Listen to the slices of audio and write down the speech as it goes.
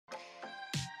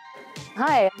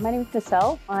Hi, my name is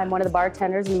Michelle. I'm one of the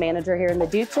bartenders and manager here in the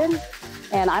Duchin,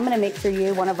 and I'm going to make for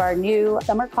you one of our new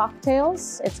summer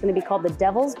cocktails. It's going to be called the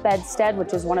Devil's Bedstead,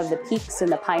 which is one of the peaks in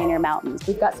the Pioneer Mountains.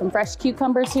 We've got some fresh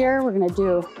cucumbers here. We're going to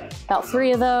do about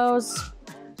 3 of those.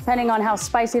 Depending on how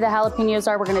spicy the jalapenos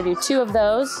are, we're going to do 2 of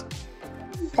those.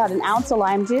 About 1 ounce of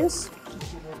lime juice.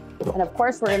 And of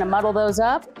course, we're going to muddle those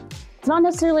up. It's not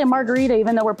necessarily a margarita,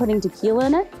 even though we're putting tequila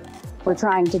in it. We're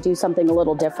trying to do something a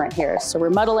little different here. So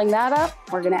we're muddling that up.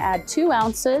 We're gonna add 2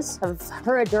 ounces of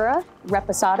Herradura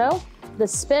Reposado. The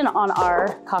spin on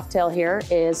our cocktail here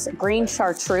is green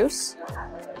chartreuse.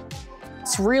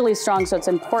 It's really strong, so it's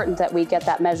important that we get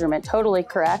that measurement totally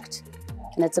correct.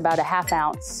 And it's about 1/2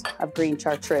 ounce of green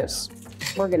chartreuse.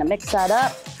 We're gonna mix that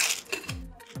up.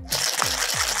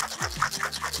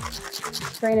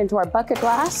 Strain into our bucket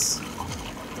glass.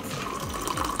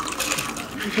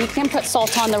 You can put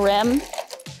salt on the rim,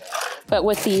 but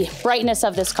with the brightness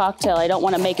of this cocktail, I don't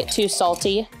want to make it too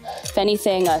salty. If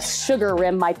anything, a sugar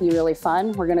rim might be really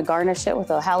fun. We're going to garnish it with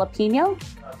a jalapeno,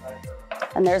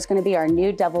 and there's going to be our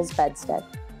new Devil's Bedstead.